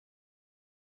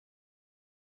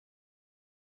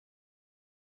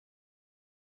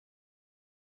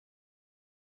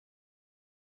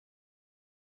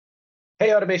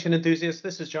Hey, automation enthusiasts,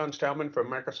 this is John Strauman from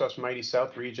Microsoft's Mighty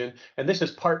South region, and this is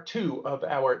part 2 of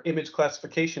our image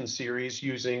classification series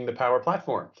using the Power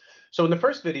Platform. So in the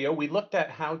first video, we looked at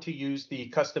how to use the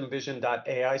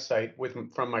customvision.ai site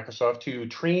from Microsoft to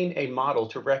train a model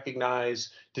to recognize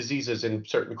diseases in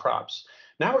certain crops.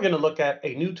 Now we're going to look at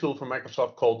a new tool from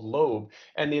Microsoft called LOBE.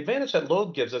 And the advantage that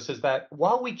LOBE gives us is that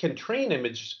while we can train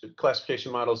image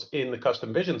classification models in the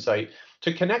custom vision site,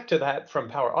 to connect to that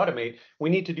from Power Automate, we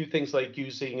need to do things like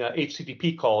using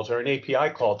HTTP calls or an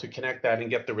API call to connect that and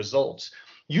get the results.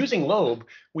 Using LOBE,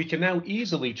 we can now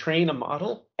easily train a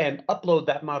model and upload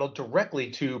that model directly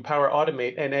to Power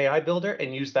Automate and AI Builder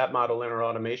and use that model in our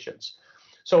automations.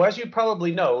 So as you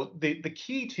probably know, the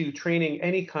key to training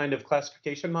any kind of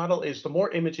classification model is the more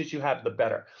images you have, the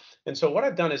better. And so what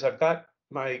I've done is I've got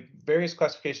my various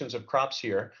classifications of crops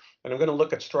here, and I'm going to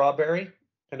look at strawberry.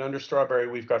 And under strawberry,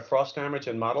 we've got frost damage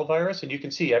and mottle virus. And you can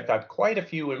see I've got quite a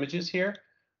few images here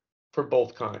for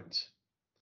both kinds.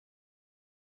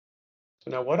 So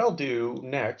now what I'll do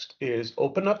next is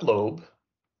open up LOBE.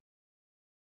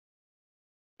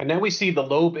 And now we see the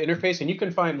LOBE interface, and you can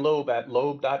find LOBE at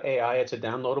lobe.ai. It's a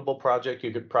downloadable project.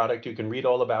 You can read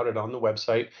all about it on the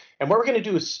website. And what we're going to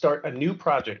do is start a new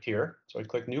project here. So I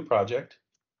click New Project.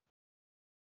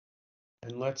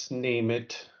 And let's name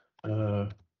it,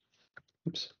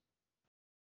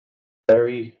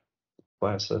 berry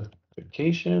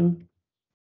classification.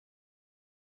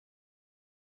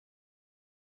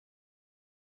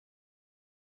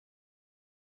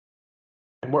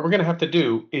 And what we're going to have to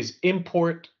do is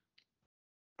import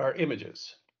our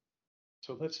images.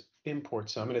 So let's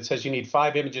import some. And it says you need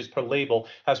 5 images per label.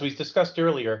 As we discussed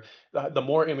earlier, the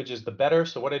more images, the better.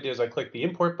 So what I did is I click the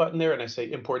import button there and I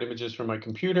say import images from my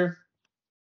computer.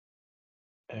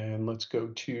 And let's go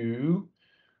to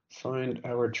find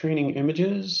our training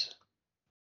images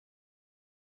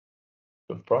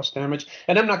of frost damage.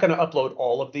 And I'm not going to upload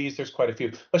all of these. There's quite a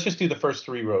few. Let's just do the first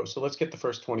 3 rows. So let's get the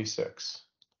first 26.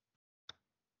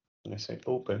 And I say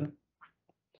open.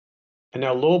 And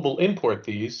now LOBE will import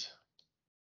these.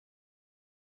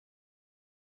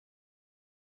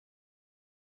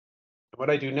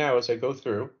 What I do now is I go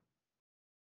through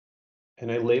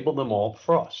and I label them all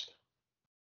frost.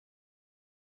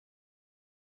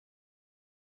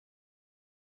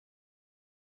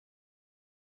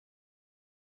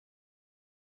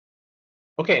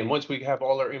 Okay, and once we have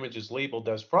all our images labeled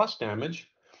as frost damage,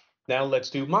 now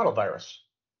let's do mottle virus.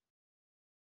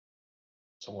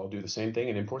 So I'll do the same thing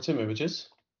and import some images.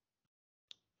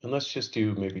 And let's just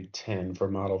do maybe 10 for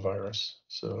mottle virus.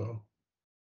 So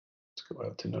let's go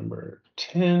out to number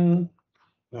 10.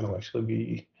 That'll actually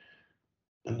be,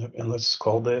 and let's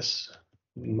call this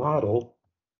mottle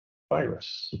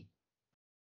virus.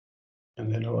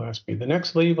 And then it'll ask me the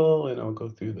next label, and I'll go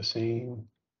through the same.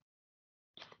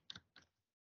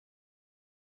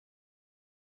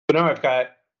 So now I've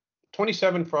got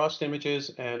 27 frost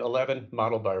images and 11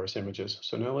 mottle virus images.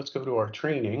 So now let's go to our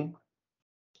training.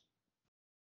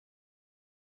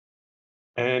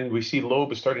 And we see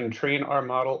LOBE is starting to train our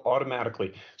model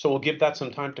automatically. So we'll give that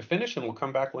some time to finish and we'll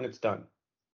come back when it's done.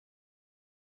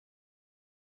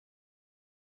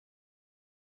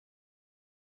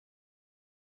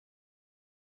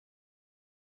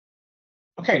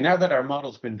 Okay, now that our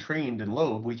model's been trained in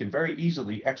LOBE, we can very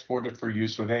easily export it for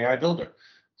use with AI Builder.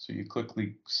 So you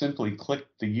simply click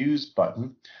the Use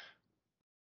button.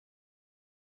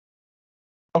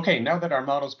 Okay, now that our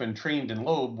model's been trained in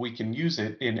LOBE, we can use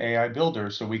it in AI Builder.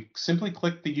 So we simply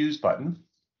click the Use button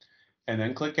and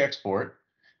then click Export.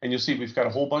 And you'll see we've got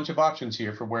a whole bunch of options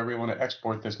here for where we want to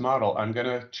export this model. I'm going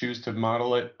to choose to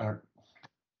model it.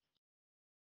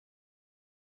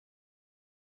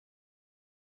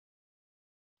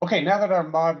 Okay, now that our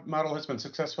model has been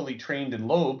successfully trained in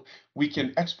LOBE, we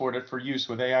can export it for use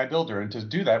with AI Builder. And to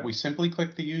do that, we simply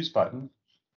click the Use button.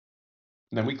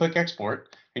 And then we click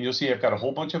Export, and you'll see I've got a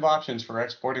whole bunch of options for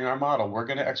exporting our model. We're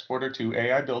going to export it to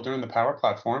AI Builder in the Power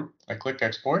Platform. I click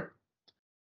Export,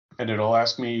 and it'll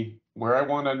ask me where I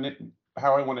want to,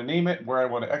 how I want to name it, where I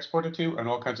want to export it to, and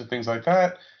all kinds of things like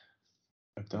that.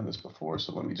 I've done this before,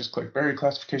 so let me just click Berry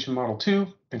Classification Model 2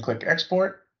 and click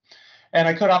Export. And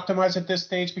I could optimize at this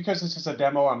stage. Because this is a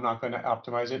demo, I'm not going to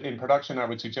optimize it. In production, I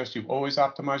would suggest you always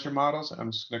optimize your models.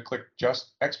 I'm just going to click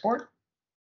Just Export.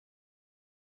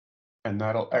 And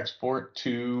that'll export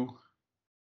to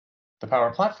the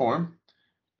Power Platform.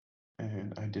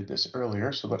 And I did this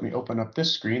earlier, so let me open up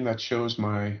this screen that shows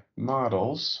my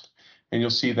models. And you'll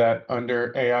see that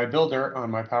under AI Builder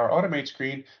on my Power Automate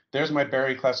screen, there's my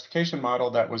berry classification model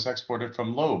that was exported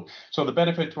from LOBE. So the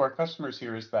benefit to our customers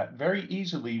here is that very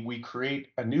easily we create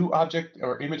a new object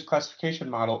or image classification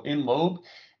model in LOBE,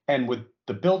 and with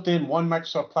the built-in One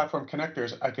Microsoft Platform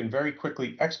connectors, I can very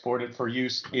quickly export it for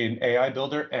use in AI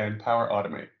Builder and Power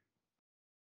Automate.